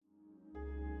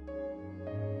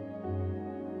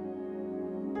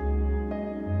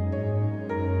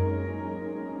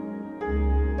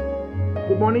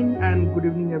Good morning and good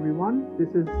evening, everyone. This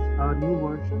is a new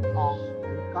version of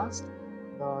Healthcast,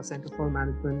 the Center for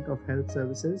Management of Health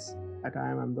Services at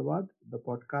IIM Ahmedabad, the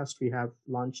podcast we have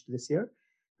launched this year.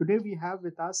 Today, we have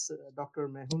with us Dr.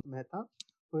 Mehul Mehta,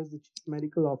 who is the Chief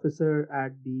Medical Officer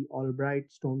at the Albright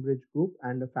Stonebridge Group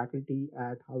and a faculty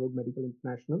at Harvard Medical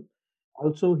International.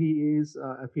 Also, he is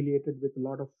affiliated with a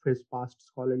lot of his past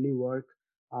scholarly work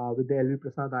with the LV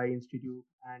Prasad Eye Institute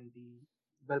and the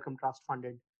Wellcome Trust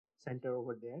funded center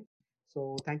over there.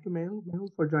 So thank you, Mehul,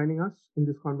 for joining us in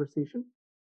this conversation.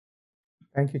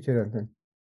 Thank you, Chirantan.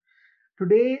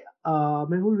 Today,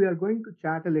 Mehul, we are going to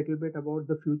chat a little bit about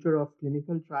the future of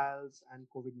clinical trials and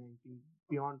COVID-19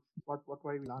 beyond what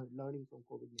are we learning from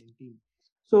COVID-19.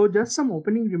 So just some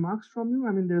opening remarks from you.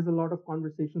 I mean, there's a lot of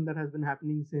conversation that has been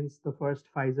happening since the first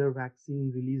Pfizer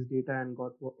vaccine released data and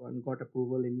got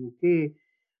approval in UK,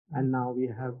 and now we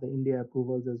have the India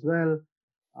approvals as well.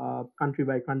 Country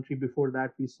by country. Before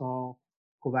that, we saw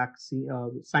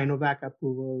Sinovac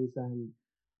approvals and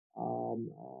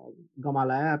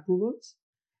Gamalaya approvals.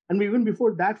 And even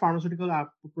before that, pharmaceutical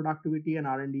productivity and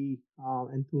R&D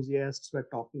enthusiasts were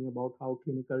talking about how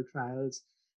clinical trials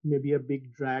may be a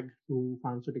big drag to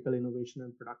pharmaceutical innovation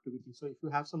and productivity. So if you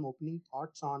have some opening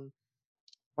thoughts on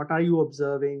what are you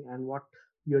observing and what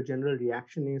your general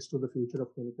reaction is to the future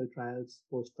of clinical trials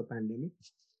post the pandemic.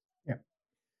 Yeah.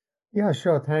 Yeah,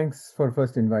 sure. Thanks for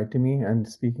first inviting me and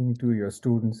speaking to your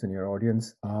students and your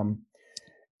audience.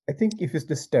 I think if you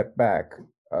just step back,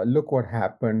 look what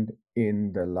happened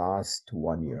in the last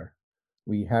 1 year.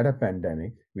 We had a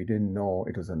pandemic. We didn't know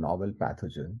it was a novel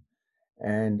pathogen.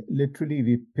 And literally,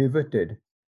 we pivoted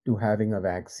to having a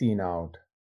vaccine out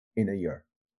in a year,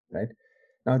 right?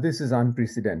 Now, this is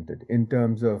unprecedented in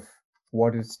terms of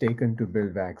what it's taken to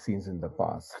build vaccines in the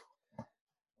past.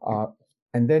 Uh,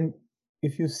 and then,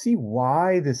 if you see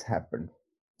why this happened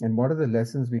and what are the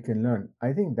lessons we can learn,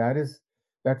 I think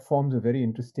that forms a very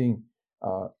interesting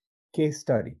uh, case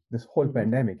study. This whole Mm-hmm.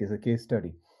 pandemic is a case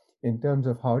study in terms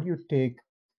of how do you take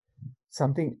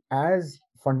something as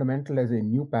fundamental as a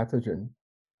new pathogen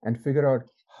and figure out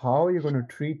how you're going to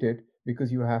treat it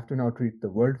because you have to now treat the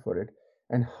world for it,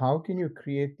 and how can you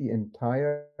create the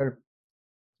entire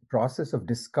process of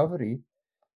discovery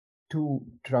to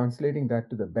translating that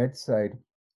to the bedside,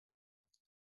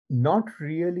 not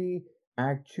really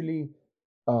actually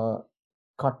uh,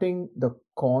 cutting the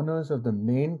corners of the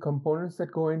main components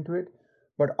that go into it,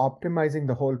 but optimizing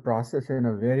the whole process in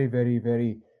a very, very,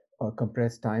 very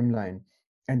compressed timeline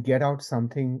and get out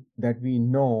something that we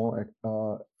know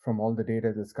from all the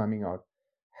data that's coming out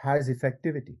has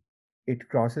effectivity. It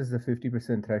crosses the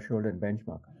 50% threshold and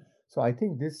benchmark. So I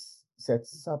think this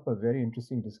sets up a very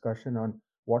interesting discussion on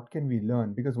what can we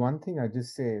learn. Because one thing I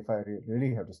just say, if I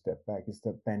really have to step back, is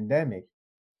the pandemic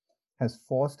has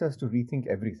forced us to rethink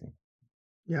everything,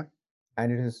 Yeah.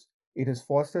 and it has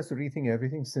forced us to rethink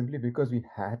everything simply because we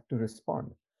had to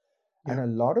respond. And Yeah.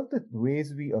 a lot of the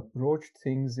ways we approached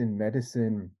things in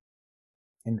medicine,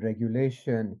 in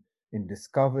regulation, in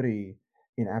discovery,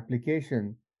 in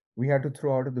application, we had to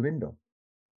throw out of the window.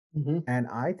 Mm-hmm. And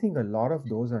I think a lot of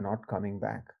those are not coming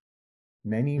back.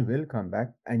 Many will come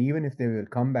back, and even if they will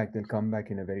come back, they'll come back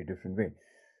in a very different way.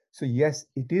 So yes,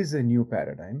 it is a new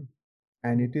paradigm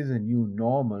and Mm-hmm. it is a new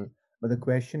normal. But the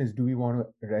question is, do we want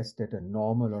to rest at a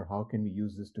normal, or how can we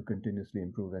use this to continuously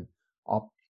improve and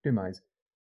optimize,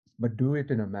 but do it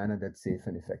in a manner that's safe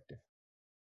and effective?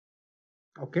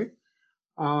 Okay.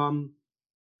 Um,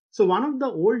 so one of the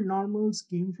old normals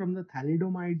came from the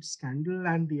thalidomide scandal,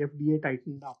 and the FDA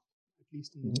tightened up, at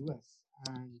least in the Mhm. US.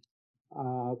 And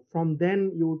from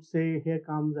then, you would say, here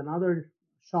comes another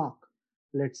shock.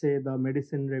 Let's say the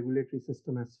medicine regulatory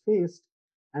system has faced,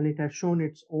 and it has shown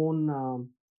its own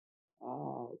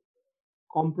uh,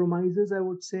 compromises, I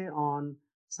would say, on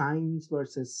science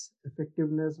versus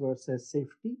effectiveness versus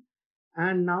safety.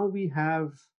 And now we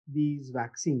have these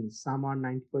vaccines. Some are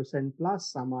 90%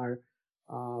 plus, some are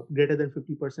greater than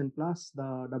 50% plus,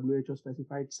 the WHO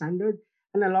specified standard.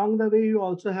 And along the way, you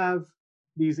also have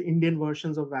these Indian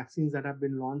versions of vaccines that have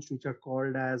been launched, which are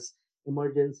called as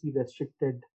emergency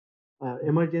restricted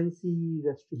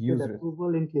Use it.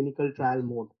 approval in clinical trial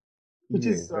mode, which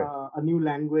is Yes, right. a new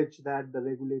language that the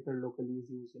regulator locally is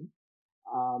using.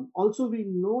 Also, we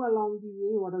know along the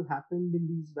way what has happened in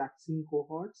these vaccine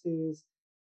cohorts is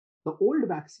the old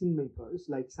vaccine makers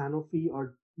like Sanofi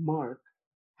or Merck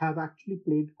have actually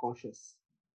played cautious.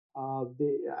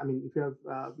 I mean, if you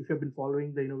have been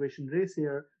following the innovation race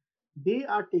here, they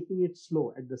are taking it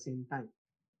slow at the same time.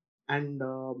 And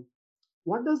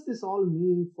what does this all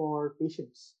mean for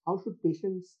patients? How should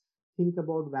patients think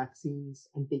about vaccines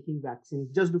and taking vaccines.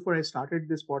 Just before I started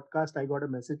this podcast, I got a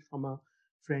message from a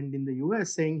friend in the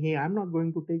US saying, "Hey, I'm not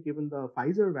going to take even the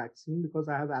Pfizer vaccine because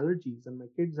I have allergies and my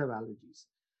kids have allergies."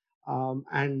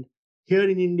 And here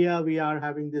in India, we are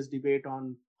having this debate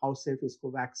on how safe is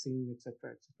Covaxin,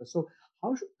 etc., etc. So,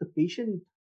 how should the patient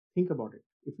think about it?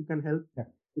 If you can help Yeah,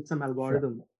 with some sure.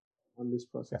 algorithm on this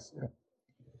Yeah, process. Yeah. yeah.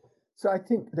 So I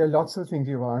think there are lots of things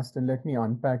you've asked, and let me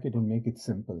unpack it and make it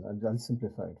simple. I'll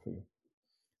simplify it for you.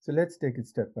 So let's take it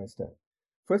step by step.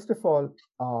 First of all,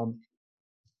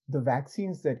 the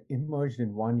vaccines that emerged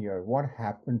in 1 year, what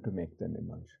happened to make them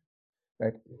emerge,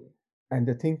 right? And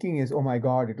the thinking is, oh my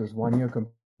God, it was 1 year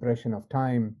compression of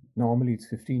time. Normally it's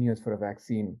 15 years for a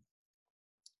vaccine.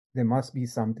 There must be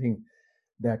something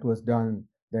that was done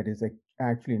that is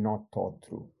actually not thought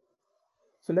through.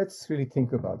 So let's really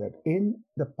think about that. In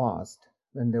the past,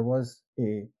 when there was a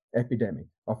epidemic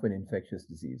of an infectious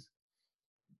disease,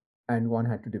 and one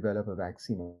had to develop a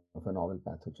vaccine of a novel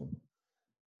pathogen,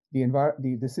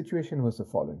 the situation was the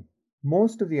following.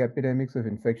 Most of the epidemics of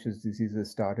infectious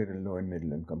diseases started in low and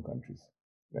middle income countries.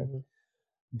 Right?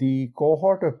 Mm-hmm. The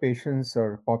cohort of patients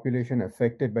or population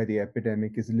affected by the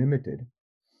epidemic is limited.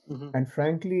 Mm-hmm. And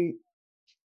frankly,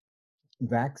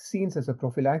 vaccines as a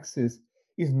prophylaxis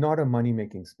is not a money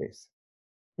making space.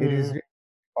 It is Mm-hmm. really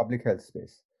a public health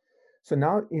space. So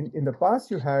now, in the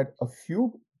past, you had a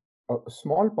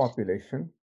small population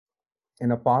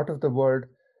in a part of the world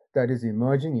that is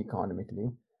emerging economically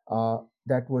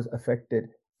that was affected.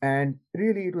 And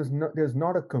really, there's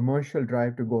not a commercial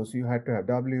drive to go. So you had to have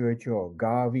WHO or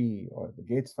Gavi or the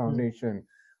Gates Foundation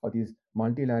or these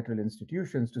multilateral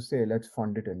institutions to say, let's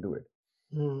fund it and do it.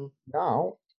 Mm-hmm.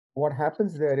 Now, what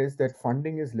happens there is that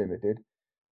funding is limited.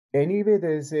 Anyway,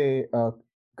 there is a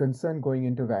concern going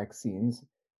into vaccines.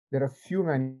 There are few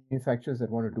manufacturers that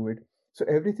want to do it. So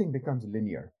everything becomes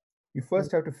linear. You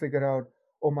first have to figure out,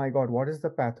 oh my God, what is the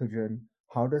pathogen?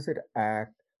 How does it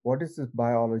act? What is this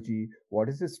biology? What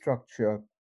is the structure?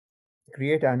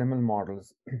 Create animal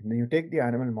models. Then you take the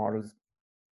animal models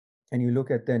and you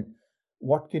look at then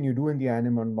what can you do in the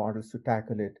animal models to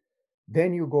tackle it.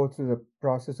 Then you go through the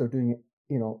process of doing,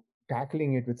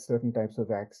 tackling it with certain types of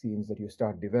vaccines that you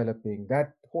start developing.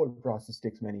 That whole process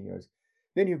takes many years.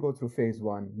 Then you go through phase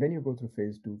one, then you go through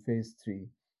phase two, phase three,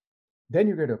 then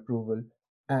you get approval.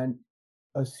 And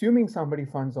assuming somebody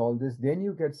funds all this, then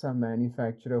you get some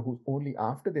manufacturer who only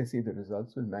after they see the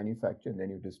results will manufacture and then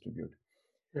you distribute.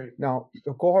 Right. Now,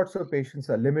 your cohorts of patients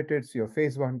are limited, so your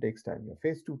phase one takes time, your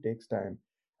phase two takes time,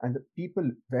 and the people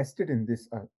vested in this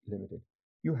are limited.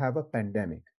 You have a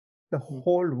pandemic. The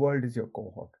whole world is your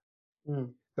cohort.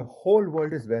 Mm-hmm. The whole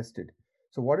world is vested.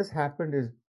 So, what has happened is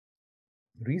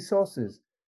resources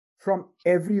from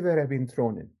everywhere have been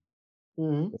thrown in.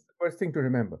 Mm-hmm. That's the first thing to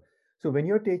remember. So, when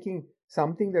you're taking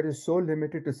something that is so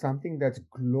limited to something that's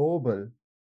global,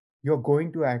 you're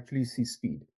going to actually see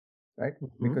speed, right?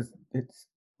 Mm-hmm. Because it's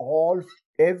all,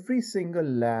 every single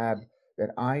lab that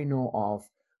I know of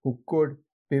who could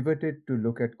pivoted to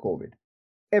look at COVID,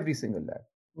 every single lab.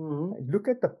 Mm-hmm. Right? Look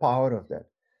at the power of that.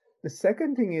 The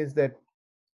second thing is that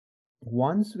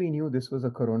once we knew this was a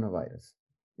coronavirus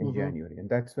in Mm-hmm. January, and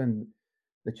that's when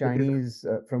the They did. Chinese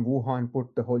from Wuhan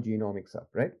put the whole genomics up,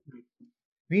 right?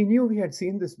 We knew we had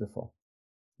seen this before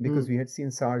because we had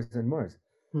seen SARS and MERS.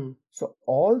 Mm-hmm. So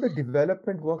all the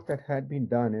development work that had been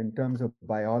done in terms of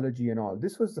biology and all,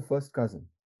 this was the first cousin,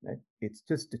 right? It's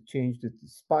just changed its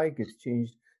spike, it's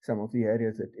changed some of the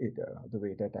areas that the way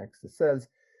it attacks the cells.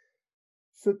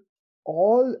 So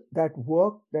all that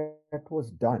work that was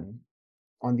done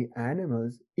on the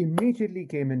animals immediately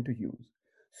came into use.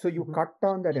 So you Mm-hmm. cut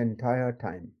down that entire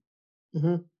time.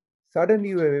 Mm-hmm. Suddenly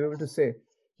you were able to say,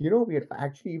 we had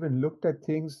actually even looked at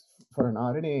things for an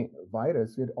RNA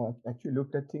virus. We had actually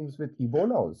looked at things with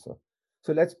Ebola also.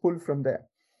 So let's pull from there.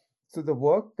 So the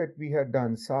work that we had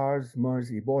done, SARS,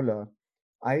 MERS, Ebola,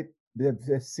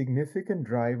 there's significant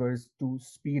drivers to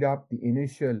speed up the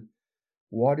initial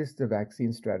what is the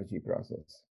vaccine strategy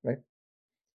process, right?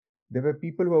 There were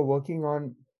people who were working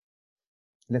on,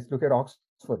 let's look at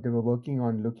Oxford, they were working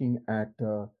on looking at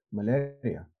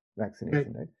malaria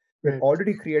vaccination, Right. right? They had Right.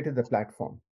 already created the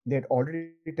platform. They had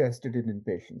already tested it in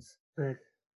patients. Right.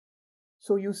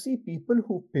 So you see people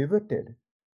who pivoted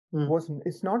Mm-hmm.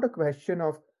 it's not a question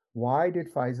of why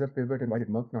did Pfizer pivot and why did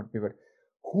Merck not pivot?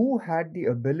 Who had the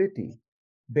ability,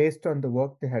 based on the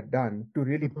work they had done, to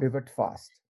really pivot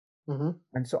fast? Mm-hmm.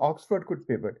 And so Oxford could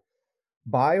pivot.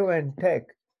 BioNTech,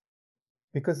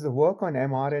 because the work on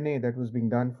mRNA that was being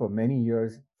done for many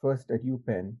years, first at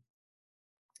UPenn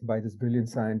by this brilliant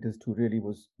scientist who really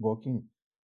was working,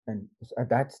 and at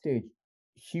that stage,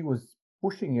 she was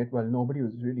pushing it while nobody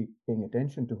was really paying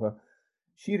attention to her,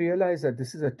 she realized that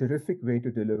this is a terrific way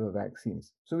to deliver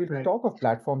vaccines. So we'll Right. talk of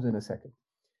platforms in a second.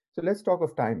 So let's talk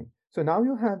of timing. So now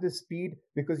you have this speed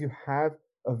because you have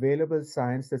available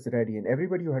science that's ready, and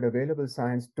everybody who had available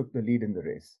science took the lead in the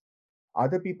race.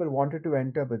 Other people wanted to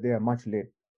enter, but they are much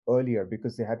late earlier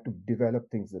because they had to develop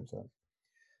things themselves.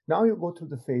 Now you go through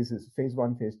the phases: phase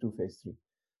one, phase two, phase three.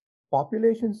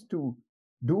 Populations to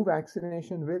do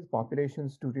vaccination with,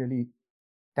 populations to really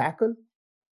tackle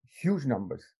huge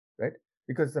numbers, right?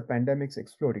 Because the pandemic's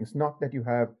exploding. It's not that you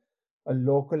have a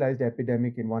localized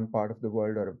epidemic in one part of the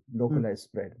world or a Mm. localized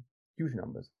spread, huge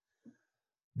numbers.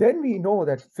 Then we know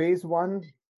that phase one,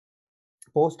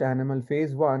 post animal,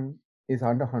 phase one is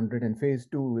under 100, and phase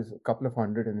two is a couple of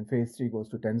hundred, and then phase three goes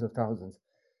to tens of thousands.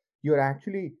 You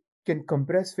actually can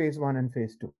compress phase one and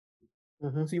phase two. So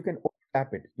Mm-hmm. you can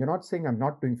overlap it. You're not saying I'm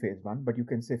not doing phase one, but you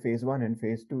can say phase one and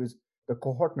phase two is the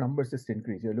cohort numbers just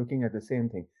increase. You're looking at the same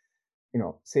thing,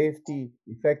 safety,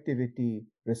 effectivity,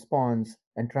 response,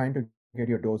 and trying to get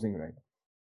your dosing right.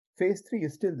 Phase three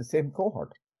is still the same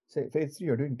cohort. Say phase three,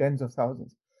 you're doing tens of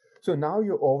thousands. So now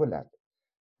you overlap.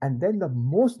 And then the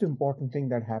most important thing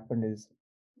that happened is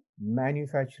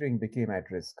manufacturing became at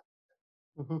risk.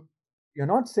 Mm-hmm. You're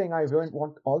not saying I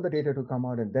want all the data to come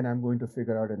out and then I'm going to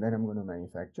figure out and then I'm going to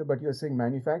manufacture, but you're saying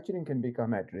manufacturing can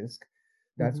become at risk.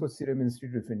 That's Mm-hmm. what Serum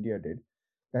Institute of India did.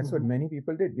 That's what Mm-hmm. many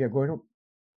people did. We are going to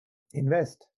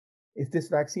invest. If this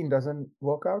vaccine doesn't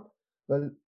work out, well,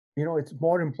 it's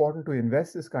more important to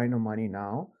invest this kind of money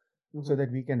now so Mm-hmm.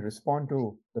 that we can respond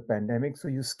to the pandemic. So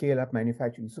you scale up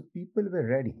manufacturing. So people were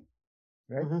ready,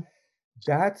 right? Mm-hmm.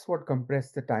 That's what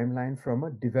compressed the timeline from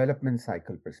a development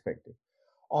cycle perspective.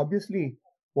 Obviously,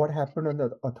 what happened on the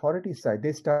authority side,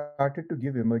 they started to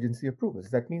give emergency approvals.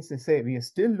 That means they say we are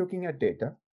still looking at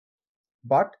data,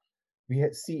 but we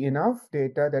see enough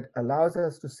data that allows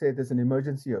us to say there's an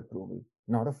emergency approval,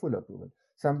 not a full approval.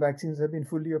 Some vaccines have been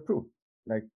fully approved,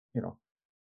 like, you know,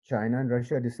 China and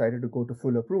Russia decided to go to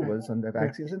full Right. approvals on their Yeah.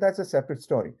 vaccines, and that's a separate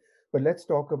story. But let's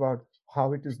talk about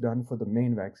how it is done for the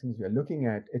main vaccines we are looking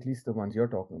at least the ones you're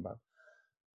talking about.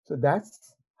 So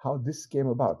that's how this came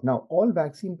about. Now, all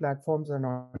vaccine platforms are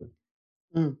not equal.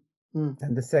 Mm. Mm.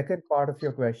 And the second part of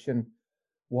your question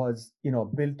was,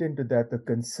 built into that the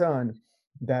concern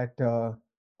that are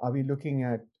we looking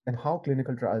at and how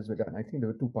clinical trials were done. I think there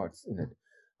were two parts in it.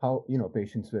 How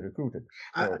patients were recruited.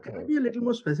 Can I be a little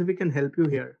more specific and help you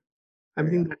here? I Yeah,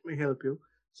 think that may help you.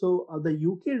 So the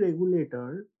UK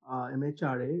regulator,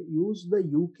 MHRA, used the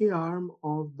UK arm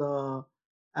of the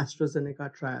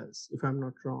AstraZeneca trials, if I'm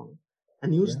not wrong,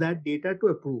 and used yeah, that data to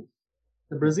approve.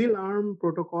 The yeah, Brazil arm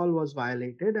protocol was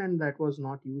violated and that was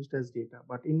not used as data.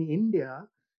 But in India,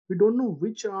 we don't know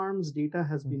which arm's data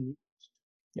has mm, been used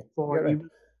yeah. for You're right.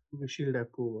 even Shield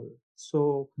approval.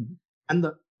 So, Mhm. and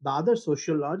the other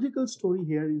sociological story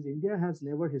here is India has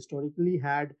never historically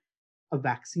had a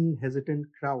vaccine hesitant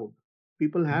crowd.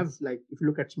 People Mhm. have, like, if you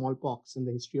look at smallpox and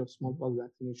the history of Mhm. smallpox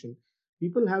vaccination,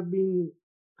 people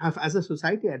have as a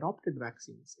society adopted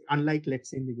vaccines, unlike, let's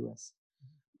say, in the US.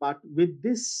 But with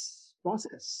this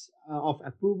process of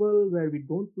approval where we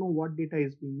don't know what data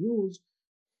is being used,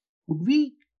 would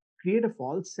we create a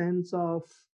false sense of,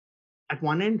 at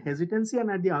one end, hesitancy,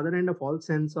 and at the other end, a false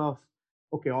sense of,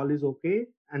 okay, all is okay,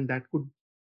 and that could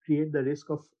create the risk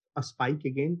of a spike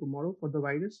again tomorrow for the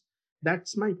virus?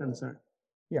 That's my concern.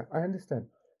 Yeah, I understand.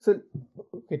 So,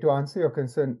 okay, to answer your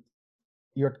concern,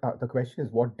 the question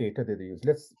is what data did they use?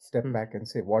 Let's step Hmm. back and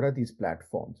say what are these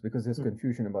platforms? Because there's Hmm.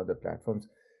 confusion about the platforms.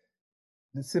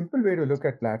 The simple way to look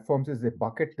at platforms is they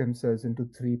bucket themselves into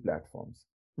three platforms.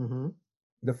 Mm-hmm.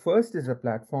 The first is a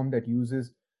platform that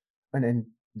uses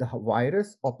the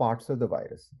virus or parts of the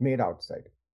virus made outside.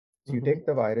 So you Mm-hmm. take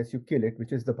the virus, you kill it,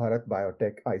 which is the Bharat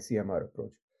Biotech ICMR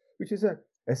approach, which is a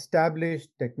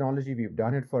established technology. We've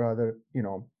done it for other,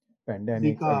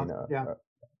 pandemics. I Zika, mean, yeah.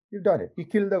 we've done it. We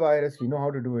kill the virus. We know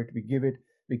how to do it. We give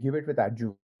it with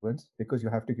adjuvants because you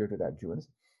have to give it with adjuvants.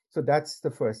 So that's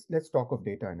the first. Let's talk of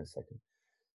data in a second.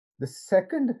 The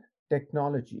second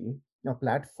technology or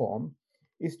platform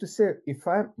is to say,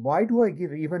 why do I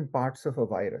give even parts of a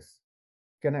virus?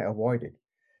 Can I avoid it?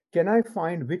 Can I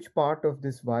find which part of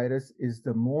this virus is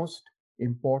the most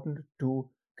important to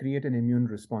create an immune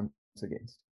response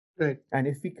against? Right. And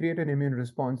if we create an immune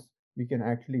response, we can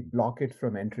actually block it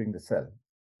from entering the cell.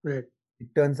 Right.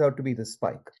 It turns out to be the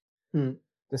spike. Hmm.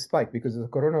 The spike, because the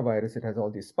coronavirus, it has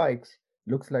all these spikes,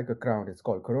 looks like a crown, it's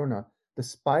called corona. The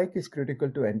spike is critical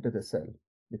to enter the cell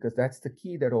because that's the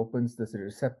key that opens this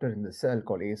receptor in the cell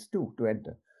called ACE2 to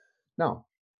enter. Now,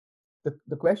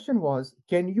 the question was,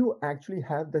 can you actually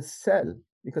have the cell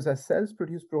because our cells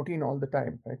produce protein all the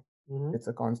time, right? Mm-hmm. It's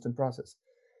a constant process.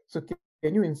 So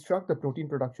can you instruct the protein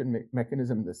production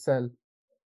mechanism in the cell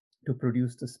to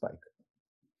produce the spike?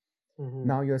 Mm-hmm.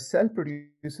 Now your cell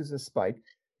produces a spike.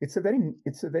 It's a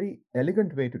very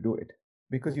elegant way to do it,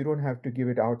 because you don't have to give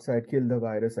it outside, kill the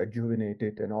virus, adjuvanate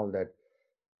it, and all that.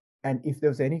 And if there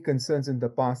was any concerns in the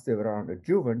past, they were around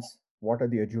adjuvants. What are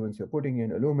the adjuvants you're putting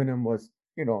in? Aluminum was,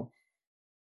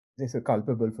 they say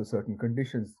culpable for certain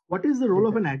conditions. What is the They role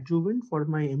of had, an adjuvant for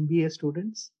my MBA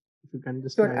students? If you can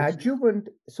just so an clarify. adjuvant.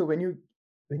 So when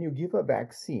you give a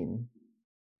vaccine,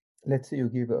 let's say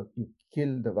you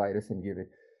kill the virus and give it,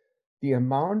 the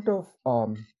amount of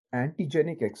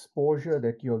antigenic exposure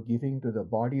that you're giving to the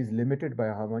body is limited by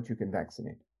how much you can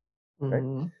vaccinate, right?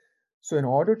 Mm-hmm. So in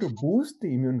order to boost the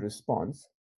immune response,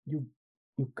 you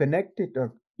you connect it,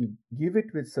 or you give it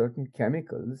with certain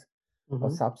chemicals or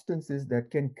Mm-hmm. substances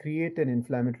that can create an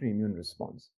inflammatory immune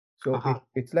response. So Aha.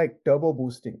 it's like turbo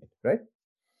boosting it, right?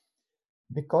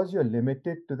 Because you're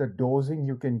limited to the dosing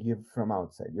you can give from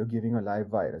outside. You're giving a live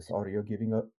virus, or you're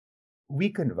giving a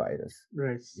weakened virus.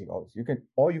 Right.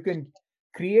 You can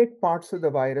create parts of the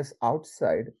virus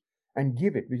outside and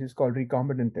give it, which is called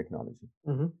recombinant technology.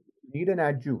 Mm-hmm. You need an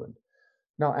adjuvant.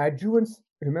 Now, adjuvants,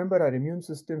 remember, our immune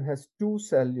system has two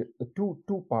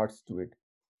parts to it.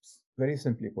 Very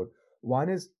simply put, one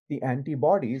is the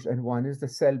antibodies and one is the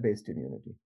cell-based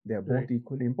immunity. They are Right. both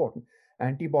equally important.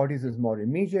 Antibodies is more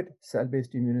immediate,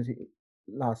 cell-based immunity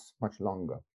lasts much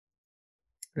longer.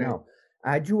 Right. Now,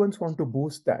 adjuvants want to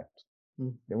boost that.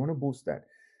 Mm-hmm. They want to boost that.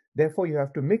 Therefore, you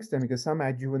have to mix them, because some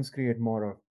adjuvants create more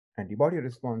of antibody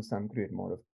response, some create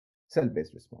more of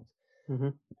cell-based response. Mm-hmm.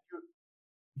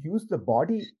 You use the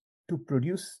body to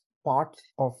produce parts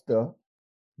of the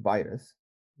virus,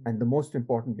 and the most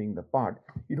important being the part.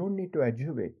 You don't need to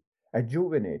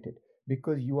adjuvenate it,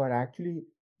 because you are actually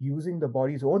using the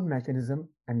body's own mechanism,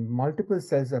 and multiple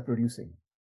cells are producing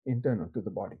internal to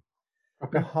the body. Now,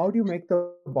 Okay. how do you make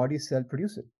the body cell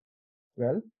produce it?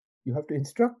 Well, you have to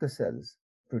instruct the cells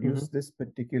produce Mm-hmm. this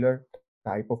particular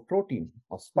type of protein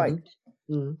or spike.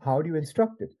 Mm-hmm. Mm-hmm. How do you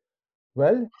instruct it?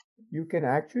 Well, you can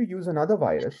actually use another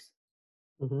virus,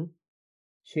 Mm-hmm.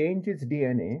 change its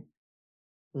DNA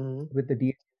Mm-hmm. with the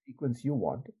DNA sequence you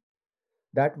want.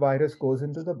 That virus goes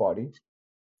into the body,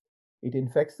 it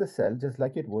infects the cell just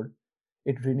like it would,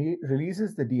 it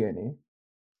releases the DNA.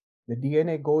 The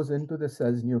DNA goes into the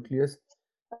cell's nucleus,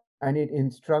 and it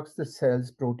instructs the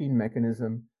cell's protein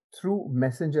mechanism through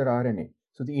messenger RNA.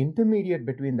 So the intermediate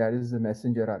between that is the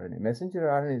messenger RNA. Messenger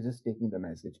RNA is just taking the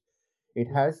message. It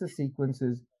has the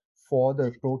sequences for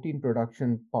the protein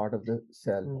production part of the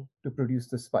cell Mm-hmm. to produce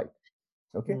the spike.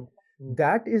 Okay? Mm-hmm.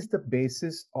 That is the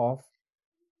basis of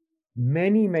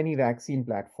many, many vaccine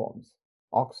platforms.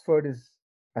 Oxford is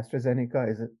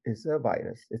AstraZeneca is a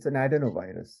virus. It's an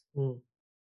adenovirus. Mm-hmm.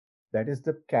 That is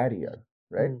the carrier,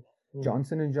 right? Mm-hmm.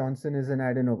 Johnson and Johnson is an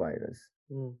adenovirus.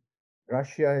 Mm-hmm.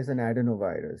 Russia is an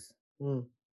adenovirus. Mm-hmm.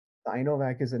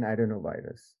 Sinovac is an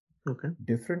adenovirus. Okay.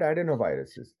 Different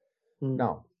adenoviruses. Mm.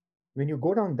 Now, when you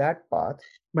go down that path,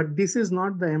 But this is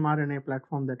not the mRNA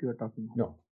platform that you are talking about.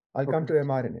 no, I'll come Okay. to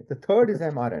mRNA. The third Okay. is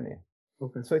mRNA.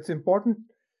 Okay. So it's important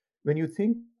when you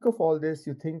think of all this,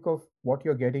 you think of what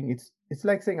you're getting. It's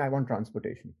like saying I want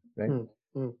transportation, right? Mm.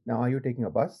 Mm. Now, are you taking a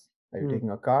bus? Are you Mm.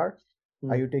 taking a car?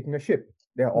 Are Mm. you taking a ship?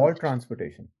 They are Mm. all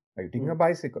transportation. Are you taking a Mm.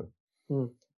 bicycle?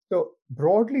 Mm. So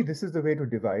broadly, this is the way to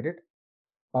divide it.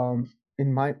 I'm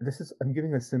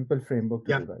giving a simple framework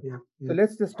to Yeah. divide. Yeah. So Yeah.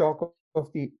 let's just talk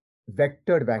of the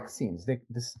vectored vaccines.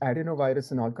 This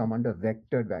adenovirus and all come under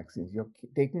vectored vaccines. You're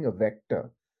taking a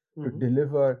vector to Mm-hmm.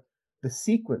 deliver the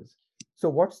sequence. So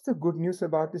what's the good news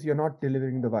about this? You're not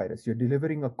delivering the virus. You're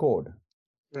delivering a code.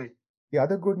 Right. The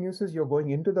other good news is you're going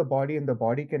into the body, and the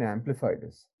body can amplify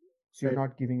this. So you're Right.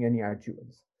 not giving any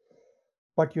adjuvants,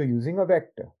 but you're using a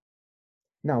vector.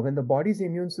 Now, when the body's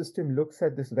immune system looks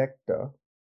at this vector,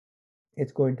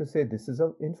 it's going to say this is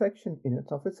an infection in and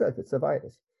of itself. It's a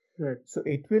virus. Right. So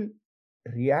it will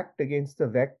react against the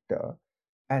vector,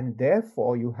 and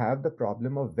therefore you have the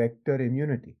problem of vector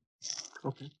immunity.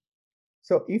 Okay.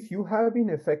 So if you have been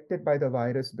affected by the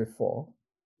virus before,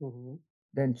 Mm-hmm.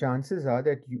 then chances are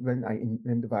that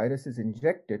when the virus is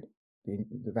injected,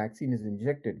 the vaccine is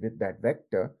injected with that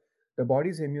vector, the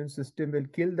body's immune system will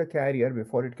kill the carrier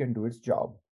before it can do its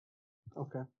job.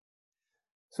 Okay.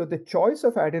 So the choice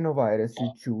of adenovirus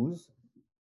you choose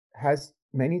has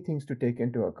many things to take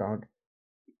into account.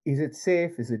 Is it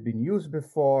safe? Is it been used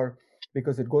before?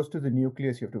 Because it goes to the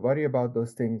nucleus, you have to worry about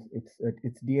those things.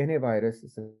 It's DNA virus,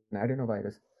 it's an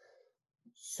adenovirus.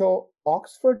 So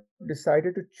Oxford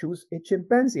decided to choose a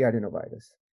chimpanzee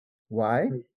adenovirus. Why?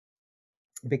 Right.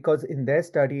 because in their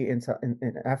study in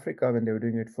Africa, when they were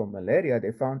doing it for malaria,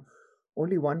 they found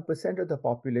only 1% of the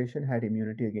population had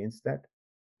immunity against that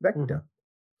Mm-hmm. vector.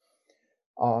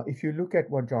 If you look at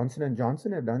what Johnson and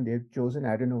Johnson have done, they've chosen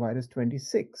adenovirus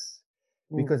 26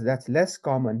 Mm. because that's less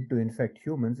common to infect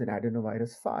humans than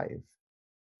adenovirus 5.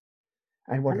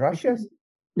 And what And I think, Russia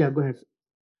yeah, go ahead.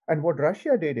 and what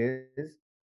Russia did is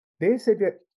they said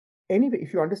that anyway,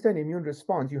 if you understand immune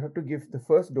response, you have to give the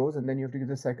first dose and then you have to give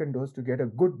the second dose to get a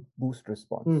good boost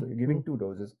response. So you're Mm-hmm. giving two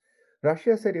doses.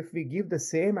 Russia said if we give the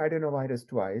same adenovirus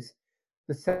twice,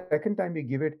 the second time we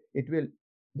give it,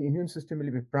 the immune system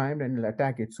will be primed and will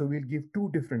attack it. So we'll give two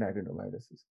different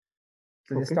adenoviruses.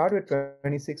 So they Okay. start with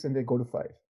 26 and they go to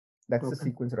 5. That's the Okay.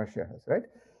 sequence Russia has, right?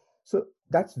 So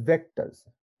that's vectors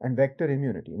and vector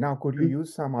immunity. Now, could you Mm.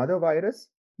 use some other virus?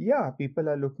 Yeah, people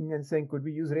are looking and saying, could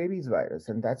we use rabies virus?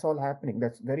 And that's all happening.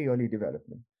 That's very early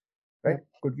development, right? Yep.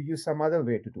 Could we use some other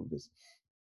way to do this?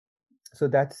 So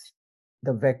that's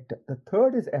the vector. The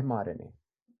third is mRNA.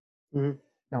 Mm-hmm.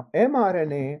 Now,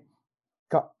 mRNA,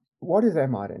 what is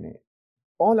mRNA?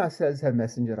 All our cells have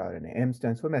messenger RNA. M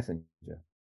stands for messenger.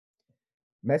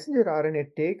 Messenger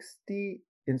RNA takes the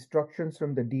instructions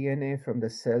from the DNA from the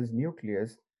cell's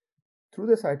nucleus through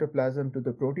the cytoplasm to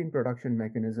the protein production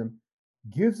mechanism,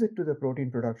 gives it to the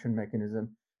protein production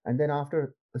mechanism, and then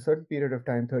after a certain period of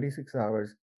time, 36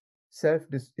 hours,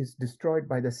 is destroyed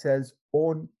by the cell's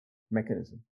own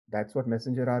mechanism. That's what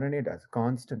messenger RNA does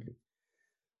constantly.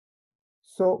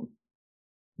 So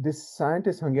this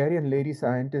scientist, Hungarian lady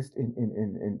scientist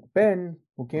in Penn,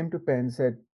 who came to Penn,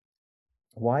 said,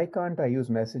 why can't I use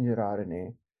messenger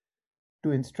RNA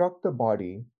to instruct the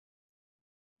body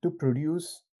to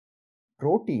produce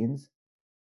proteins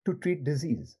to treat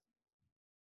disease,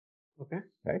 Okay.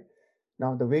 right?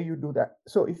 Now, the way you do that,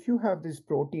 so if you have these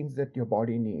proteins that your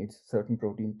body needs, certain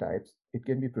protein types, it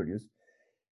can be produced.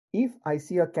 If I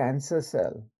see a cancer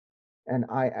cell and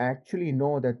I actually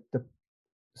know that the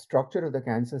structure of the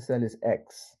cancer cell is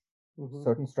X, Mm-hmm.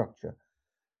 certain structure,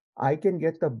 I can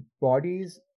get the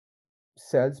body's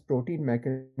cell's protein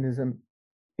mechanism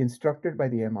instructed by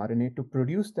the mRNA to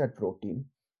produce that protein.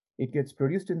 It gets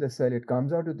produced in the cell, it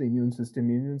comes out of the immune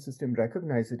system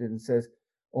recognizes it and says,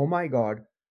 oh my God,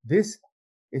 this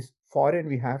is foreign,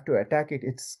 we have to attack it.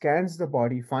 It scans the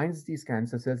body, finds these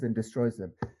cancer cells, and destroys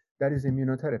them. That is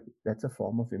immunotherapy. That's a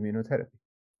form of immunotherapy.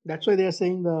 That's why they are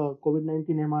saying the COVID-19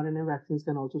 mRNA vaccines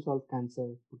can also solve cancer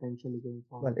potentially going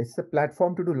Well, forward. it's a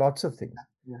platform to do lots of things.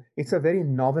 Yeah. It's a very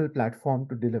novel platform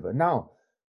to deliver. Now,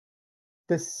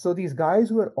 so these guys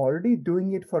who are already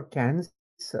doing it for cancer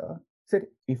said,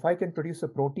 if I can produce a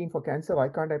protein for cancer, why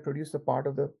can't I produce a part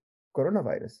of the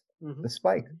coronavirus, Mm-hmm. the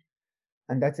spike?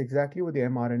 And that's exactly what the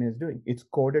mRNA is doing. It's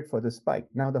coded for the spike.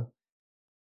 Now,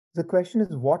 the question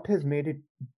is, what has made it,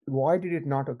 why did it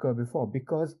not occur before?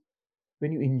 Because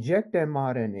when you inject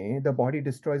mRNA, the body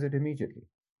destroys it immediately.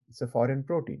 It's a foreign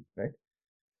protein, right?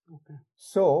 Okay.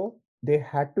 So they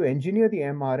had to engineer the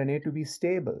mRNA to be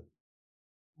stable.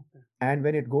 Okay. And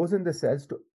when it goes in the cells,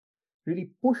 to really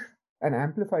push and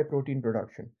amplify protein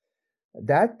production.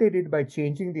 That they did by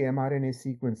changing the mRNA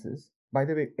sequences. By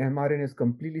the way, mRNA is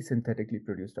completely synthetically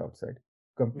produced outside,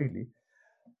 completely.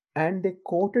 And they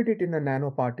coated it in a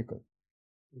nanoparticle.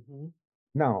 Mm-hmm.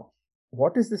 Now,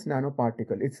 what is this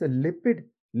nanoparticle? It's a lipid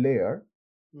layer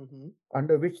Mm-hmm.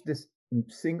 under which this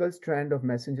single strand of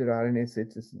messenger RNA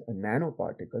sits. It's a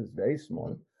nanoparticle, it's very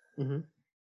small. Mm-hmm.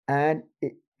 And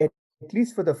at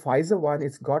least for the Pfizer one,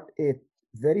 it's got a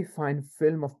very fine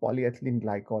film of polyethylene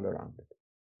glycol around it.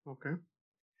 Okay.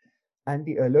 And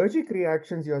the allergic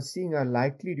reactions you're seeing are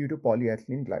likely due to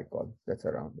polyethylene glycol that's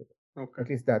around it. Okay. At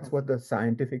least that's what Okay. the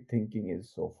scientific thinking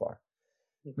is so far.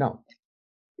 Okay. Now,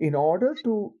 in order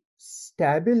to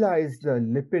stabilize the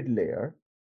lipid layer,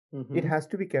 it Mm-hmm. has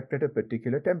to be kept at a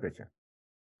particular temperature.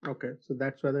 Okay. So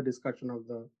that's where the discussion of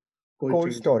the cold Cold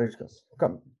chain storage storage.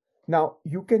 come. Now,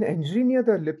 you can engineer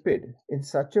the lipid in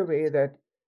such a way that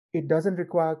it doesn't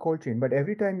require cold chain, but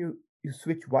every time you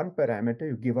switch one parameter,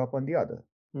 you give up on the other.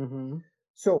 Mm-hmm.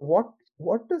 So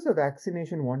what does a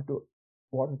vaccination want to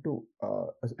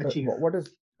Achieve. what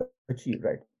does achieve,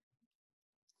 right?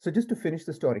 So just to finish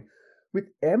the story, with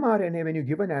mRNA, when you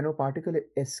give a nanoparticle, it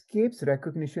escapes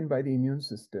recognition by the immune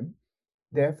system.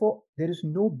 Mm-hmm. Therefore, there is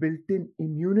no built-in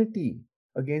immunity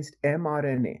against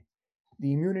mRNA.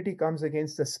 The immunity comes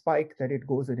against the spike that it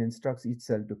goes and instructs each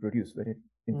cell to produce when it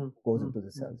goes into the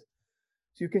Mm-hmm. cells.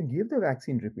 So you can give the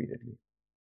vaccine repeatedly.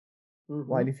 Mm-hmm.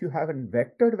 While if you have a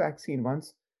vectored vaccine,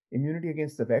 once immunity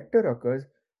against the vector occurs,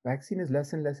 vaccine is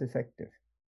less and less effective.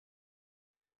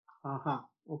 Aha.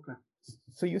 Okay.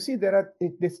 So you see,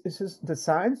 this is the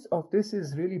science of this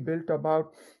is really built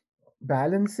about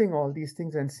balancing all these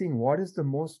things and seeing what is the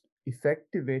most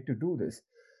effective way to do this.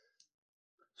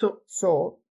 So,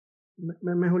 So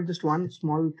Mehul, just one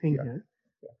small thing yeah, here.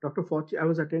 yeah. Dr. Fauci, I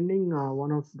was attending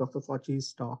one of Dr.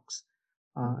 Fauci's talks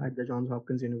Mhm. at the Johns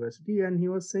Hopkins University, and he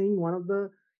was saying one of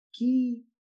the key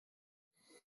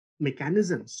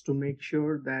mechanisms to make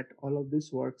sure that all of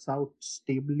this works out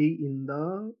stably in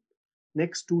the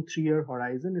next 2 3 year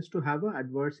horizon is to have an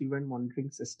adverse event monitoring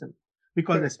system,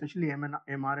 because Correct. especially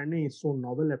mRNA is so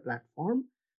novel a platform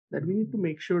that we need to Mhm.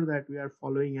 make sure that we are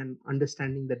following and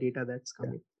understanding the data that's Yeah,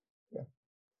 coming. yeah.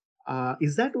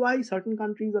 Is that why certain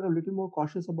countries are a little more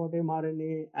cautious about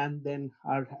mRNA and then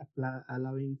are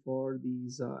allowing for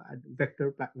these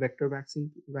vector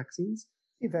vaccines?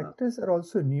 See, Uh, vectors are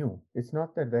also new. It's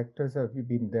not that vectors have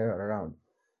been there around.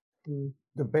 mm,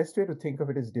 The best way to think of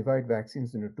it is divide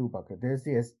vaccines into two buckets. There's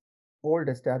the old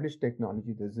established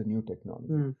technology, there's the new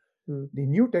technology. mm, mm, The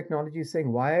new technology is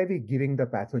saying, why are we giving the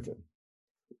pathogen?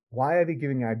 Why are we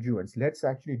giving adjuvants? Let's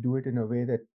actually do it in a way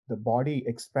that the body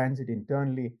expands it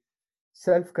internally,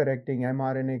 self correcting.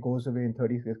 mRNA goes away in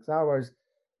 36 hours.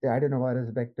 The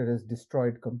adenovirus vector is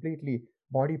destroyed completely.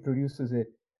 Body produces it,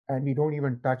 and we don't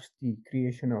even touch the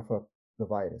creation of the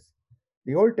virus.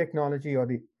 The old technology or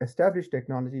the established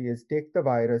technology is take the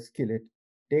virus, kill it,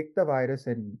 take the virus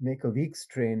and make a weak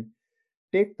strain,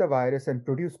 take the virus and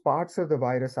produce parts of the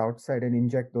virus outside and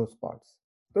inject those parts.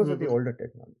 Those are the mhm, older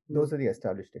technologies. mm, Those are the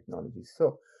established technologies.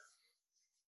 So,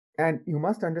 and you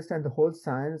must understand the whole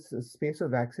science space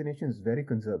of vaccination is very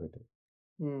conservative.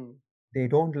 mm, They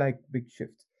don't like big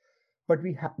shifts. But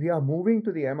we are moving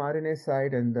to the mRNA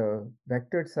side and the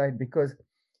vectored side because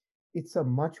it's a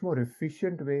much more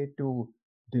efficient way to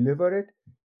deliver it.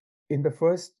 In the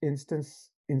first instance,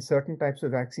 in certain types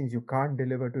of vaccines, you can't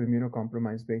deliver to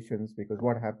immunocompromised patients because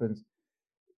what happens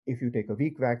if you take a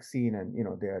weak vaccine and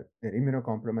they're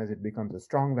immunocompromised, it becomes a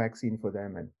strong vaccine for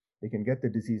them and they can get the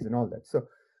disease and all that. So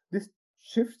this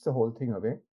shifts the whole thing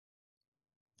away.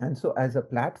 And so as a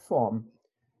platform,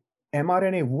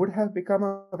 mRNA would have become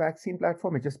a vaccine platform, it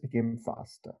just became faster,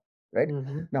 right?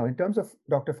 mhm, Now, in terms of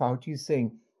Dr. Fauci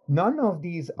saying none of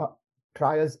these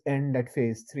trials end at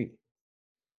phase three,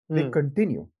 they mm,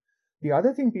 continue. The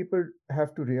other thing people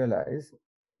have to realize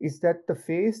is that the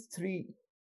phase three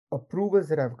approvals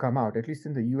that have come out, at least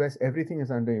in the US, everything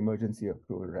is under emergency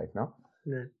approval right now,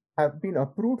 yeah, have been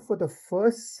approved for the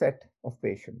first set of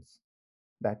patients.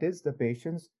 That is, the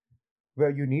patients where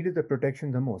you needed the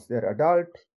protection the most. They're adult,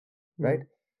 right? mm,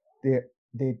 They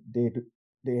they they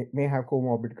they may have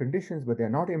comorbid conditions, but they're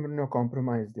not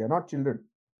immunocompromised. They are not children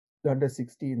under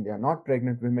 16. They are not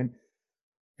pregnant women.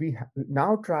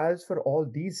 Now trials for all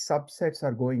these subsets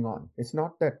are going on. It's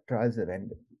not that trials have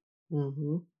ended.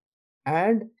 mhm,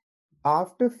 And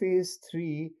after phase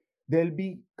three, there'll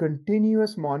be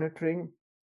continuous monitoring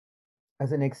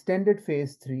as an extended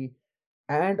phase three,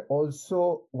 and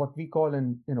also what we call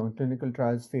in clinical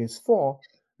trials phase four,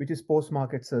 which is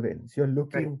post-market surveillance. You're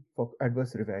right. looking for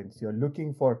adverse events. You're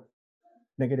looking for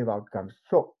negative outcomes.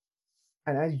 So,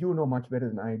 and as you know much better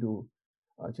than I do,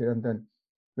 Chirantan,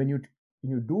 when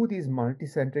you do these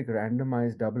multicentric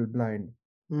randomized double-blind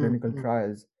Mm, clinical mm,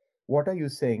 trials, what are you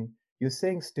saying? You're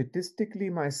saying statistically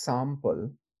my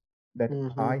sample that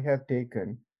I mhm, have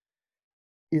taken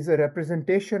is a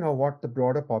representation of what the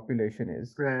broader population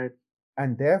is. right.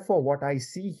 And therefore, what I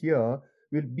see here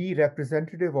will be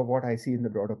representative of what I see in the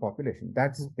broader population.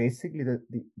 That's Mhm, basically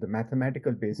the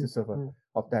mathematical mhm, basis mm,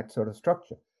 of that sort of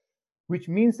structure, which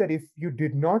means that if you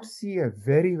did not see a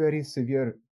very, very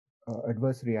severe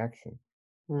adverse reaction,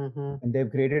 mhm, and they've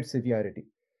graded severity,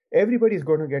 everybody's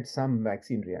going to get some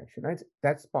vaccine reaction. Right?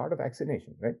 That's part of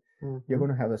vaccination, right? You're mhm,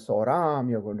 going to have a sore arm,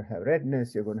 you're going to have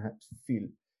redness, you're going to have feel,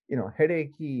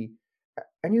 headachy,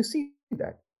 and you see that.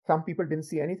 Some people didn't see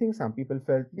anything. Some people felt,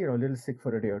 a little sick for a day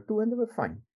or two, and they were fine.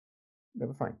 They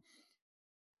were fine.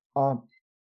 Um,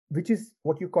 which is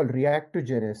what you call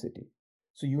reactogenicity.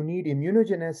 So you need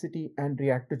immunogenicity and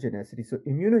reactogenicity. So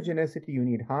immunogenicity you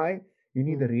need high, you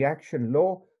need the mm, reaction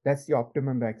low. That's the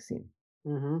optimum vaccine.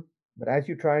 mhm, But as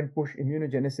you try and push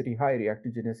immunogenicity high,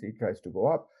 reactogenicity tries to go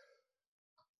up.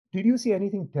 Did you see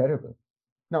anything terrible?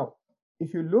 Now,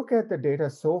 if you look at the data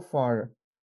so far,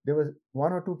 there was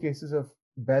one or two cases of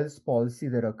Bell's palsy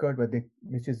that occurred,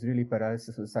 which is really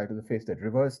paralysis of the side of the face that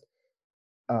reversed.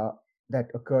 Uh, that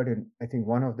occurred in, I think,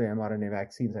 one of the mRNA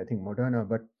vaccines, I think Moderna,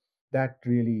 but that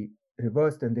really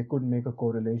reversed and they couldn't make a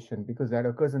correlation because that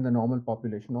occurs in the normal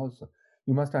population also.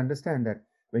 You must understand that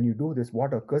when you do this,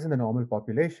 what occurs in the normal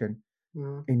population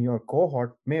mm, in your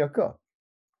cohort may occur.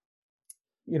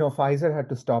 Pfizer had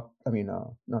to stop,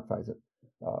 not Pfizer,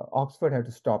 Oxford had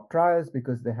to stop trials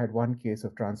because they had one case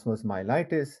of transverse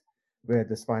myelitis where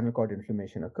the spinal cord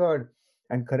inflammation occurred.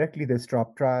 And correctly, they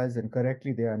stopped trials, and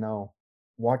correctly, they are now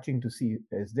watching to see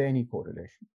is there any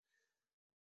correlation.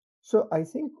 So I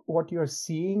think what you're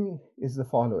seeing is the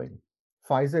following.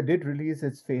 Pfizer did release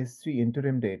its phase 3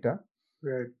 interim data.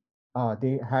 Right.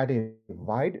 They had a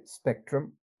wide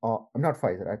spectrum. Not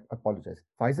Pfizer, I apologize.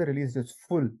 Pfizer released its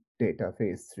full data,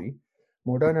 phase 3.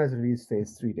 Moderna has released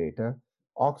phase 3 data.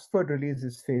 Oxford released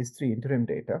its phase 3 interim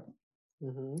data,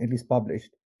 Mm-hmm. at least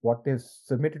published. What they've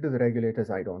submitted to the regulators,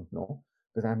 I don't know,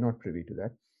 because I'm not privy to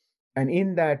that. And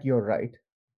in that, you're right,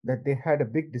 that they had a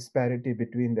big disparity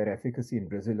between their efficacy in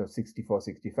Brazil of 64,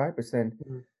 65%,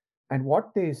 Mm-hmm. and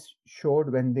what they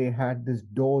showed when they had this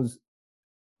dose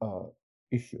uh,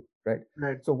 issue, right?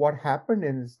 Right. So what happened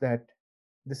is that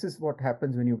this is what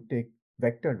happens when you take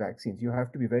vector vaccines. You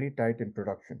have to be very tight in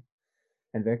production,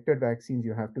 and vector vaccines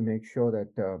you have to make sure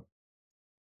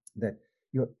that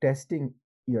you're testing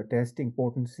you're testing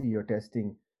potency, you're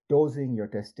testing dosing, you're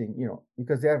testing,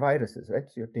 because they are viruses, right?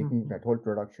 So you're taking Mm-hmm. that whole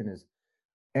production is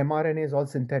mRNA is all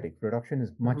synthetic. Production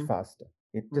is much Mm-hmm. faster.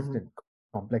 It's just Mm-hmm.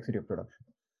 a complexity of production.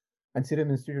 And Serum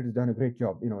Institute has done a great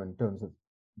job, in terms of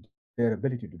their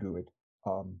ability to do it.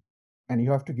 Um, and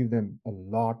you have to give them a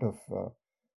lot of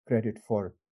credit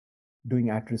for doing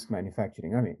at-risk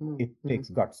manufacturing. I mean, it Mm-hmm. takes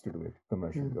guts to do it Mm-hmm.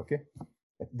 commercially, okay,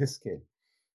 at this scale.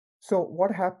 So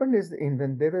what happened is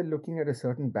when they were looking at a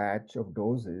certain batch of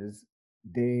doses,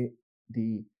 the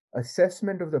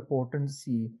assessment of the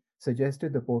potency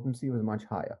suggested the potency was much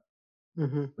higher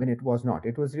Mm-hmm. when it was not.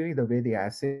 It was really the way the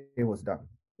assay was done.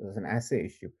 It was an assay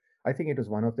issue. I think it was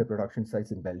one of the production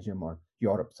sites in Belgium or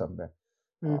Europe somewhere.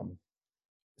 Mm-hmm. Um,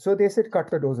 so they said cut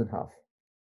the dose in half.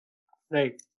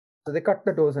 Right. So they cut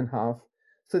the dose in half.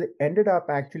 So they ended up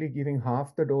actually giving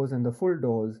half the dose and the full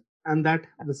dose. And that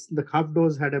the half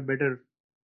dose had a better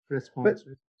But response.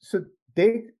 Right? so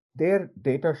their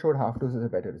data showed half dose is a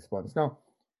better response. Now,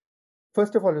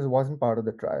 first of all, it wasn't part of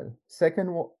the trial.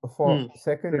 Mm.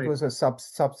 Second, it Right. was a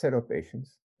subset of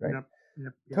patients, right? Yep.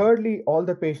 Yep. Yep. Thirdly, all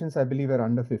the patients, I believe, are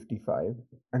under 55,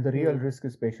 and the real Mm. risk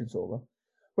is patients over.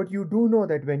 But you do know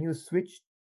that when you switch,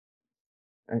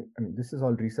 I mean, this is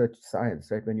all research science,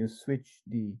 right? When you switch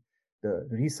the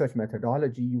research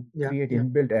methodology, you Yeah. create Yeah.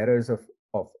 inbuilt errors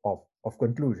of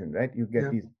conclusion, right? You get Yeah.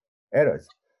 these errors.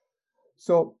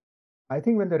 So I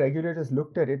think when the regulators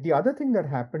looked at it, the other thing that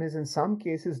happened is in some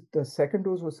cases, the second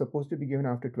dose was supposed to be given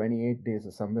after 28 days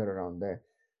or somewhere around there.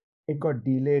 It got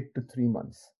delayed to 3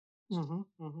 months. Mm-hmm.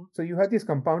 Mm-hmm. So you have these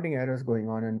compounding errors going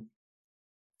on, and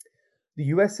the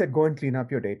US said, go and clean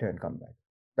up your data and come back.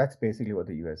 That's basically what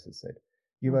the US has said.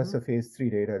 Give us Mm-hmm. a phase 3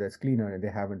 data that's cleaner, and they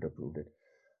haven't approved it.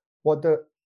 What the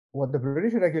what the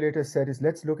British regulators said is,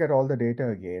 let's look at all the data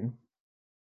again.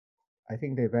 I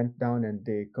think they went down and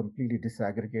they completely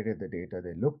disaggregated the data.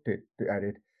 They looked at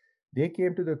it. They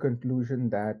came to the conclusion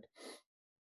that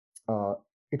uh,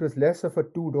 it was less of a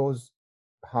two dose,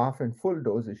 half and full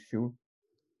dose issue.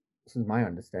 This is my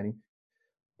understanding.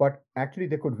 But actually,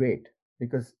 they could wait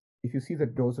because if you see the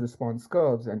dose response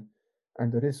curves and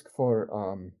the risk for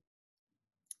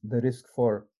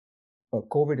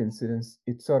COVID incidence,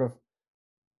 it sort of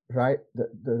right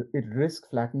the it risk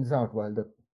flattens out while the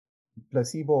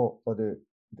placebo or the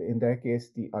in their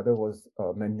case the other was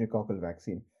meningococcal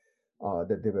vaccine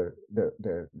that they were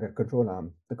their control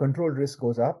arm. The control risk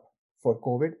goes up for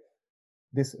COVID.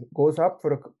 This goes up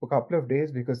for a couple of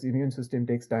days because the immune system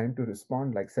takes time to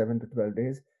respond, like 7 to 12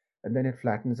 days, and then it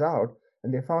flattens out.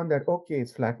 And they found that okay,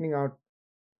 it's flattening out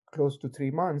close to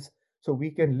 3 months, so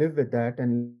we can live with that,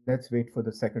 and let's wait for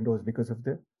the second dose because of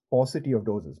the paucity of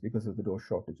doses, because of the dose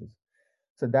shortages.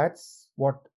 So that's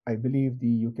what I believe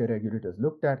the UK regulators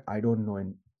looked at. I don't know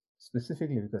in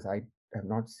specifically because I have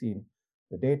not seen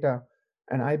the data.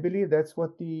 And I believe that's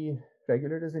what the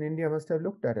regulators in India must have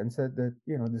looked at and said that,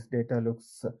 this data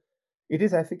looks, it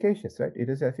is efficacious, right? It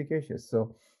is efficacious.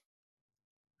 So,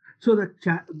 So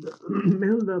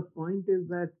Mehul, the point is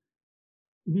that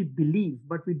we believe,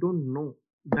 but we don't know.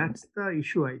 That's the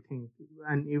issue, I think.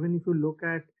 And even if you look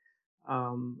at,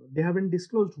 they haven't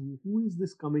disclosed who is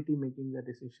this committee making the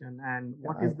decision and yeah,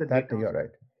 what is the that data. you're right.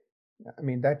 I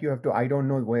mean, that you have to, I don't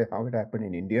know how it happened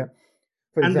in India.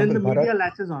 For And then example, the Bharat, media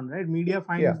latches on, right? Media yeah,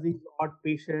 finds these odd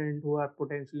patients who are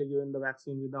potentially given the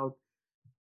vaccine without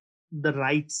the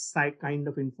right side kind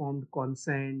of informed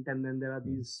consent, and then there are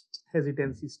these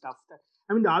hesitancy stuff. That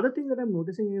I mean, the other thing that I'm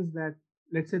noticing is that,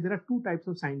 let's say, there are two types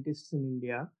of scientists in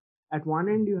India. At one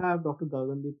end, you have Dr.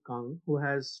 Gagandeep Kang, who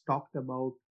has talked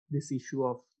about this issue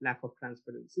of lack of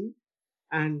transparency,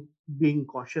 and being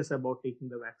cautious about taking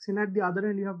the vaccine. At the other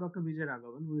end, you have Dr. Vijay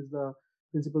Raghavan, who is the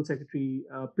principal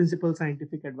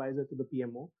scientific advisor to the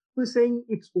PMO, who is saying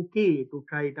it's okay to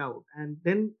try it out. And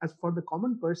then, as for the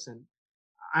common person,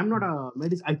 I'm not a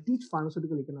medicine. I teach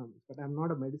pharmaceutical economics, but I'm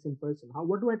not a medicine person.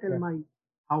 What do I tell Yeah. my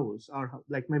house, or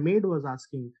like my maid was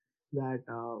asking that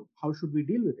how should we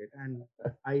deal with it? And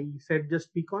I said,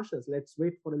 just be cautious. Let's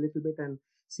wait for a little bit and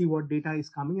see what data is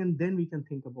coming, and then we can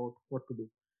think about what to do.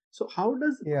 So how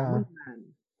does the Yeah. common man,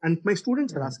 and my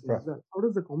students are Yeah. asking as well, how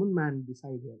does the common man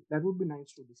decide here? That would be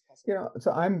nice to discuss.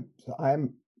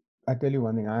 I tell you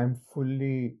one thing, I'm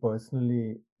fully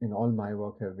personally in all my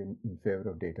work have been in favor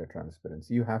of data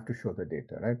transparency. You have to show the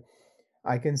data, right?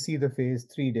 I can see the phase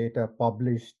 3 data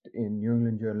published in New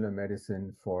England Journal of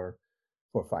Medicine for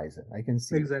Pfizer. I can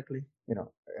see it. Exactly. You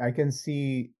know, I can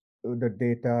see the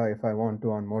data if I want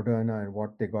to on Moderna and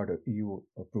what they got a EU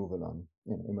approval on,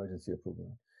 emergency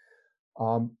approval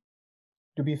on.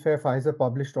 To be fair, Pfizer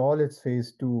published all its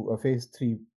phase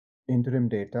 3 interim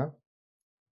data,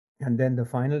 and then the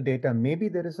final data. Maybe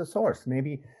there is a source.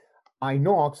 Maybe I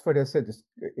know Oxford has said this,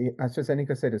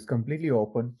 AstraZeneca said is completely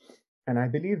open, and I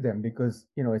believe them because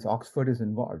it's Oxford is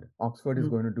involved. Oxford is Mm,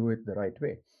 going to do it the right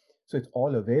way, so it's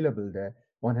all available there.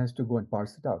 One has to go and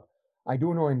parse it out. I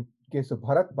do know in case of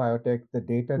Bharat Biotech, the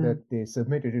data mm, that they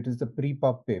submitted, it is the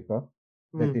pre-pub paper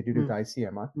that mm, they did with mm,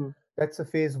 ICMR. mm, That's a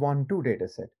phase 1/2 data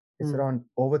set. It's mm. around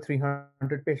over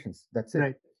 300 patients. That's it.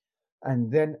 Right.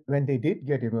 And then when they did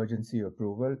get emergency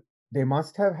approval, they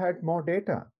must have had more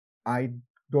data. I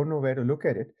don't know where to look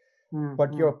at it. Mm,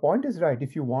 But mm, your point is right.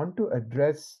 If you want to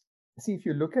address, see, if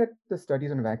you look at the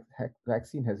studies on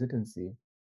vaccine hesitancy,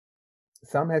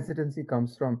 some hesitancy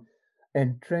comes from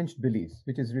entrenched beliefs,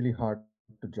 which is really hard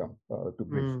to to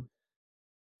bridge. mm.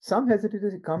 Some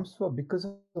hesitancy comes because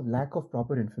of lack of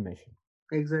proper information.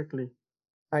 Exactly.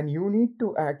 And you need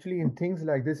to actually, in things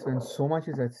like this, when so much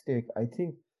is at stake, I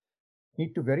think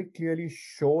need to very clearly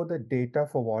show the data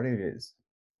for what it is,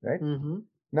 right? Mm-hmm.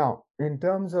 Now, in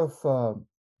terms of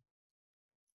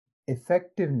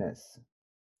effectiveness,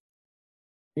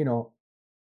 you know,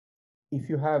 if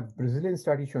you have Brazilian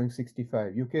study showing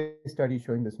 65, UK study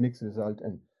showing this mixed result,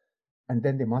 and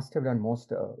then they must have done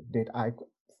most data.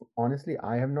 Honestly,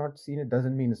 I have not seen it.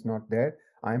 Doesn't mean it's not there.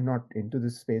 I'm not into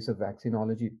this space of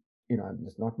vaccinology.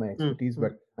 It's not my Mm, expertise, mm.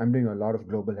 but I'm doing a lot of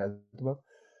global health work.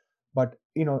 But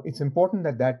it's important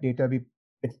that that data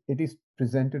it is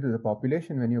presented to the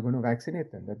population when you're going to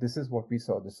vaccinate them. That this is what we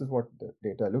saw. This is what the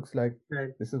data looks like.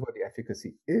 Right. This is what the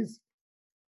efficacy is.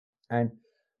 And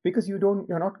because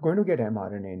you're not going to get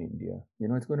mRNA in India,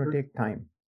 it's going to Mm. take time.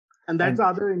 And that's And the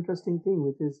other interesting thing,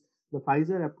 which is the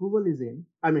Pfizer approval is in.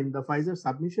 I mean, the Pfizer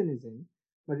submission is in,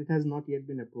 but it has not yet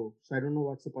been approved. So I don't know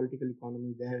what's the political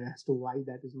economy there as to why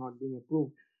that is not being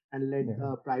approved, and let yeah,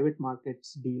 the private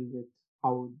markets deal with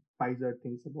how Pfizer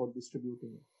thinks about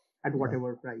distributing it at yeah,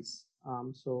 whatever price.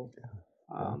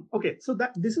 yeah, Okay, so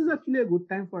that this is actually a good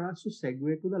time for us to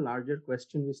segue to the larger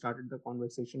question we started the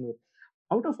conversation with.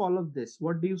 Out of all of this,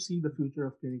 what do you see the future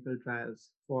of clinical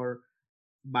trials for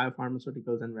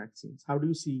biopharmaceuticals and vaccines? How do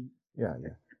you see yeah, it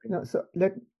yeah. shaping No, up?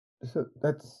 so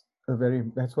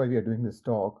that's why we are doing this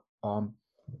talk.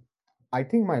 I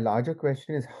think my larger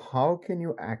question is how can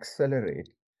you accelerate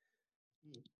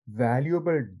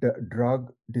valuable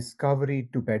drug discovery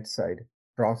to bedside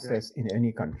Right, process in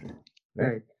any country, right?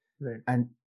 right, right. And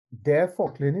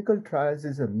therefore, clinical trials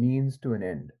is a means to an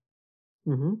end.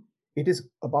 Mm-hmm. It is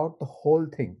about the whole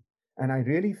thing. And I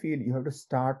really feel you have to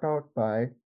start out by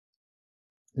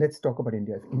let's talk about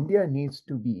India. If India needs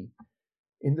to be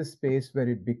in the space where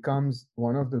it becomes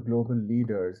one of the global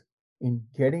leaders in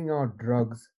getting out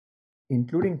drugs,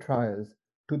 including trials,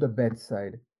 to the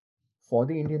bedside for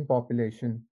the Indian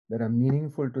population that are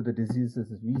meaningful to the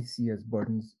diseases we see as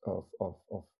burdens of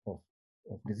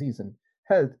disease and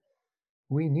health,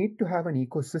 we need to have an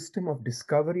ecosystem of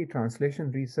discovery,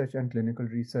 translation research, and clinical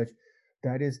research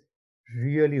that is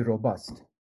really robust.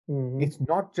 Mm-hmm. It's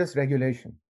not just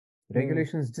regulation. Mm-hmm.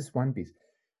 Regulation is just one piece.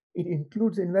 It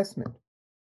includes investment.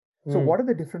 So, Mm-hmm. what are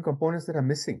the different components that are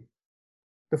missing?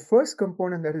 The first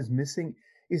component that is missing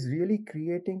is really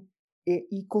creating a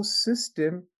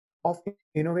ecosystem of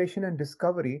innovation and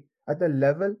discovery at the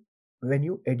level when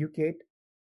you educate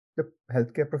the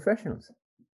healthcare professionals.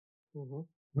 Mm-hmm.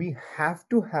 We have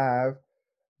to have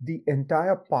the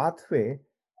entire pathway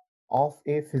of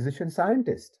a physician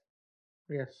scientist.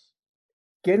 Yes.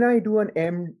 Can I do an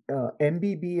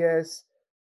MBBS,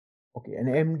 okay, an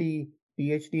MD,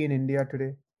 PhD in India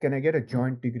today? Can I get a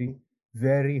joint degree?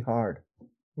 Very hard,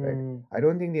 right? Mm-hmm. I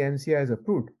don't think the MCI has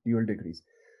approved dual degrees.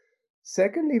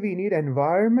 Secondly, we need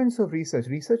environments of research.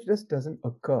 Research just doesn't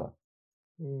occur.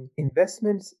 Mm.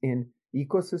 Investments in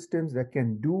ecosystems that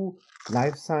can do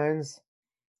life science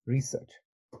research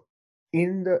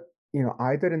in the,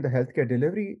 either in the healthcare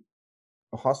delivery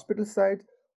hospital side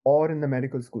or in the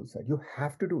medical school side. You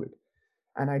have to do it.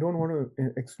 And I don't want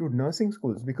to exclude nursing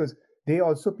schools because they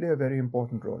also play a very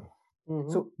important role.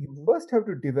 Mm-hmm. So you Mm-hmm. first have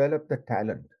to develop the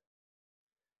talent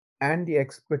and the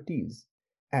expertise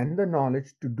and the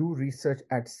knowledge to do research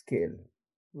at scale.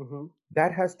 Mm-hmm.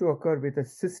 That has to occur with a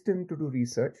system to do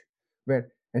research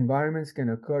where environments can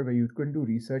occur where you can do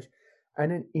research,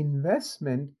 and an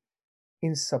investment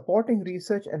in supporting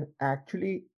research and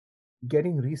actually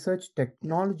getting research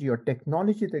technology or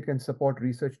technology that can support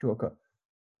research to occur.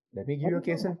 Let me give That you a is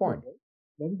not case in happening, point.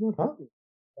 right? That is not Huh? happening.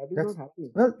 That is not That's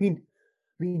happening. well,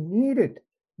 we need it.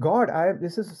 God, I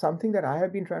this is something that I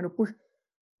have been trying to push.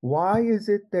 Why is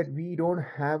it that we don't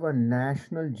have a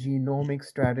national genomic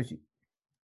strategy?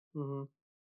 Mm-hmm.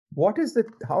 What is the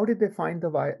how did they find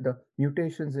the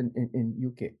mutations in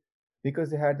UK?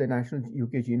 Because they had the National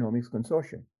UK Genomics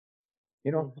Consortium.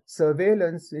 Mm-hmm.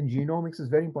 Surveillance in genomics is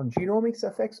very important. Genomics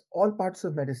affects all parts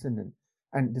of medicine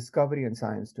and discovery and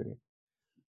science today.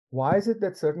 Why is it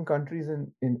that certain countries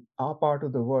in our part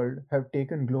of the world have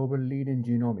taken global lead in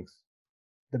genomics?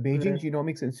 The Beijing Right.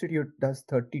 Genomics Institute does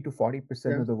 30 to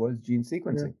 40% Yeah. of the world's gene Yeah.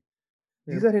 sequencing.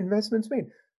 Yeah. These are investments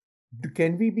made.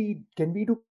 Can we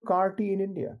do CAR T in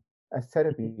India as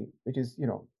therapy, which is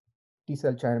T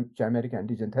cell chimeric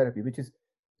antigen therapy, which is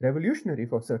revolutionary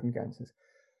for certain cancers.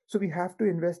 So we have to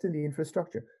invest in the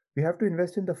infrastructure. We have to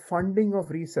invest in the funding of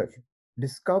research.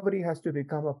 Discovery has to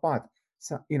become a path.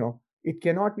 So, it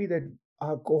cannot be that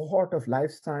our cohort of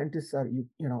life scientists are,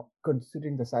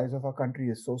 considering the size of our country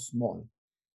is so small.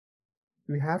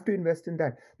 We have to invest in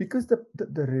that because the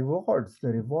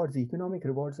economic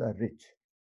rewards are rich.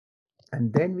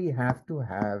 And then we have to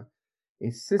have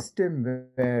a system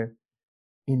where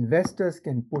investors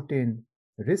can put in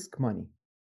risk money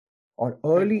or Right.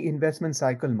 early investment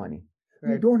cycle money. We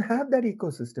Right. don't have that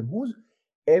ecosystem.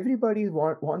 Everybody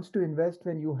wants to invest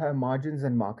when you have margins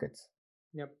and markets.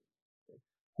 Yep.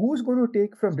 Who's going to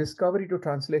take from discovery to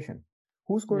translation?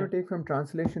 Who's going Yeah. to take from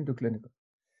translation to clinical?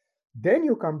 Then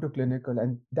you come to clinical,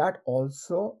 and that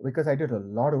also, because I did a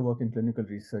lot of work in clinical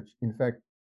research. In fact,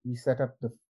 we set up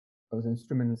the, I was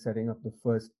instrumental in setting up the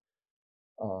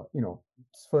uh, you know,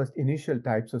 first initial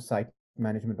types of site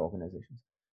management organizations.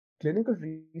 Clinical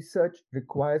research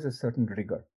requires a certain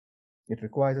rigor. It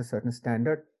requires a certain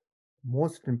standard.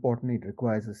 Most importantly, it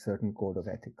requires a certain code of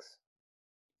ethics.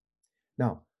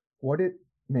 Now, what did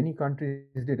many countries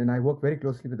did, and I work very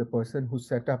closely with the person who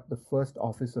set up the first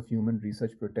Office of Human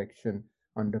Research Protection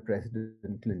under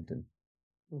President Clinton,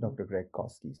 Dr. Mm-hmm. Greg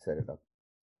Koski set it up.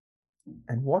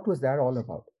 And what was that all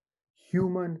about?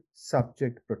 Human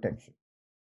subject protection.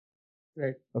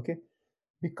 Right. Okay,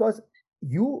 because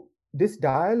this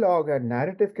dialogue and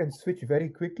narrative can switch very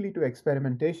quickly to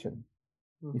experimentation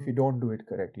if Mm-hmm. you don't do it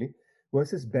correctly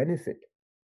versus benefit,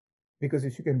 because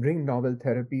if you can bring novel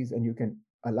therapies and you can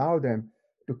allow them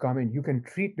to come in, you can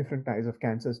treat different types of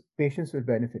cancers, patients will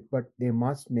benefit, but they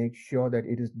must make sure that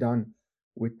it is done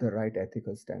with the right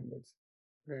ethical standards.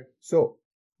 Right. So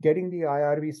getting the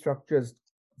IRB structures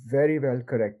very well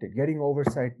corrected, getting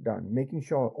oversight done, making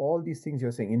sure all these things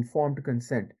you're saying, informed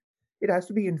consent, it has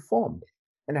to be informed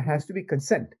and it has to be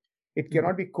consent. It Mm-hmm.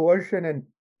 cannot be coercion and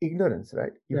ignorance,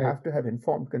 right? You Right. have to have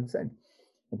informed consent.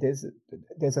 There's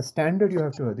there's a standard you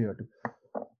have to adhere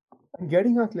to. And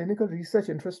getting our clinical research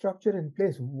infrastructure in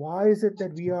place, why is it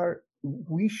that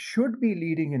we should be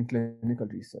leading in clinical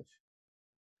research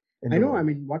in the I know. world? I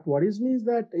mean, what worries me is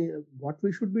that what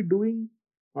we should be doing,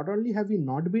 not only have we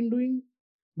not been doing,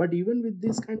 but even with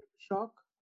this kind of shock,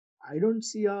 I don't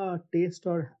see a taste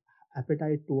or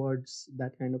appetite towards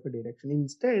that kind of a direction.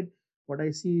 Instead, what I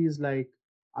see is like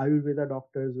Ayurveda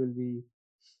doctors will be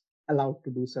allowed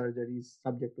to do surgeries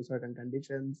subject to certain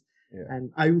conditions, Yeah.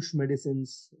 and Ayush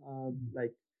medicines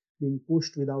like being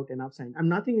pushed without enough science. I'm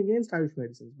nothing against Ayush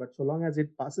medicines, but so long as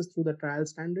it passes through the trial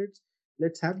standards,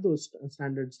 let's have those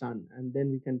standards done, and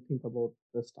then we can think about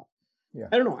the stuff. Yeah.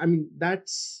 I don't know. I mean,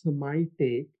 that's my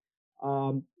take.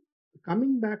 Um,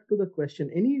 Coming back to the question,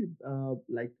 any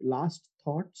like last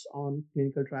thoughts on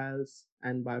clinical trials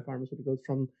and biopharmaceuticals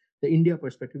from the India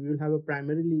perspective? We will have a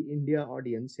primarily India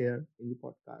audience here in the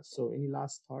podcast. So, any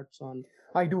last thoughts on?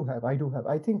 I do have.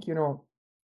 I think,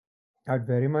 I'd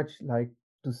very much like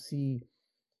to see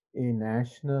a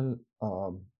national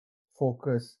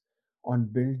focus on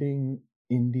building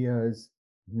India's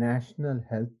national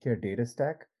healthcare data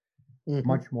stack Mm-hmm.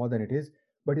 much more than it is.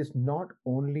 But it's not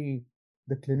only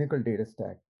the clinical data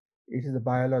stack. It is the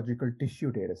biological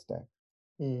tissue data stack,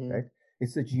 Mm-hmm. right?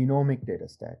 It's the genomic data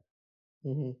stack.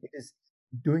 Mm-hmm. It is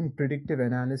doing predictive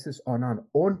analysis on our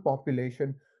own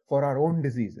population for our own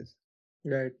diseases,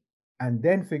 Right. and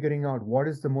then figuring out what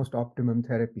is the most optimum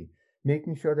therapy,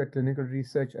 making sure that clinical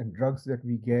research and drugs that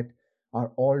we get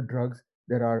are all drugs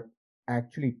that are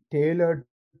actually tailored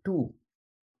to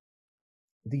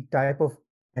the type of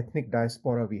ethnic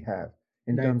diaspora we have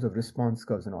in Right. terms of response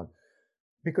curves and all.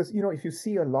 Because if you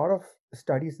see a lot of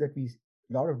studies that we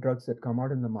a lot of drugs that come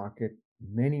out in the market,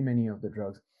 many of the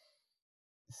drugs,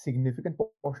 significant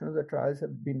portion of the trials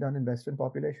have been done in Western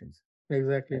populations, right?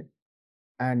 Exactly.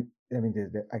 And I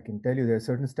mean, I can tell you there are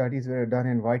certain studies that are done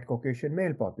in white Caucasian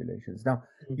male populations. Now,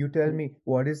 you tell Mm-hmm. me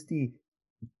what is the,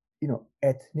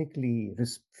 ethnically,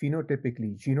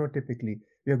 phenotypically, genotypically,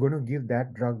 we are going to give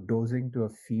that drug dosing to a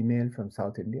female from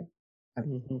South India? I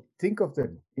mean, Mm-hmm. think of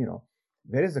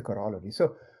where is the corollary?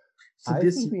 So So I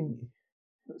this, think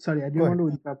we, sorry, I go didn't want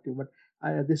ahead. to interrupt you,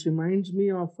 but this reminds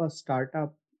me of a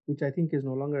startup which I think is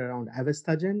no longer around,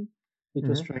 Avestagen, which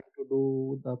was Hmm. trying to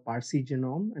do the Parsi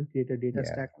genome and create a data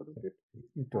Yeah, stack out of yeah, it.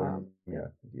 you told me. Yeah.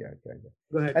 Yeah.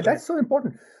 Go ahead. And Go that's ahead. so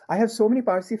important. I have so many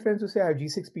Parsi friends who say I have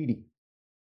G6PD,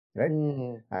 right?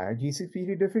 Mm-hmm. I have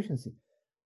G6PD deficiency.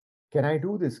 Can I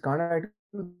do this? Can't I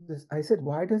do this? I said,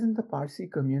 why doesn't the Parsi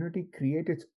community create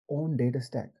its own data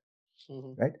stack?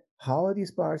 Mm-hmm. Right? How are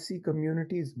these Parsi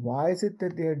communities? Why is it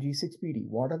that they are G6PD?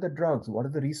 What are the drugs? What are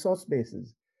the resource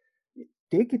bases?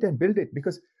 Take it and build it,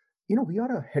 because we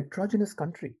are a heterogeneous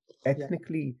country, Yeah.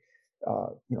 ethnically,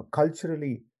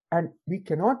 culturally, and we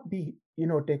cannot be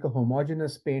take a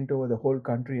homogeneous paint over the whole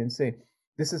country and say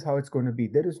this is how it's going to be.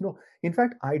 There is no. In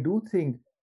fact, I do think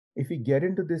if we get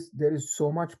into this, there is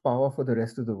so much power for the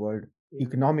rest of the world, Yeah.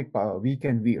 economic power we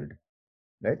can wield,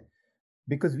 right?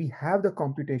 Because we have the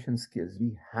computation skills,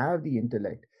 we have the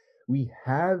intellect, we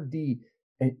have the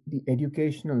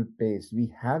educational base, we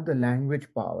have the language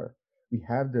power, we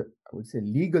have the, I would say,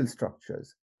 legal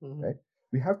structures, Mm-hmm. right?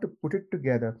 We have to put it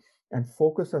together and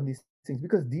focus on these things,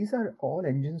 because these are all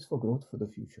engines for growth for the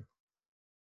future.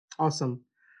 Awesome.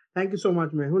 Thank you so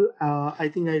much, Mehul. I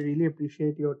think I really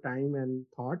appreciate your time and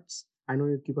thoughts. I know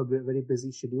you keep a very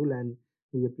busy schedule, and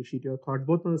we appreciate your thoughts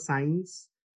both on the science,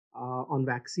 on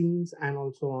vaccines, and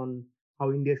also on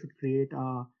how India should create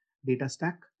a data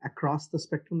stack across the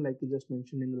spectrum, like you just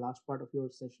mentioned in the last part of your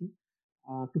session,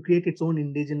 to create its own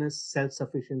indigenous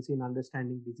self-sufficiency in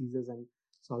understanding diseases and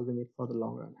solving it for the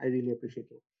long run. I really appreciate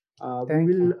it. Uh, we Thank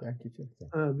will you. Thank you,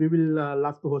 Chintan.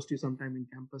 love to host you sometime in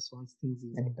campus once things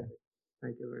ease up a Anytime. bit.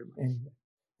 Thank you very much. Anyway,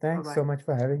 Bye thanks bye. so much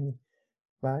for having me.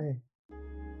 Bye.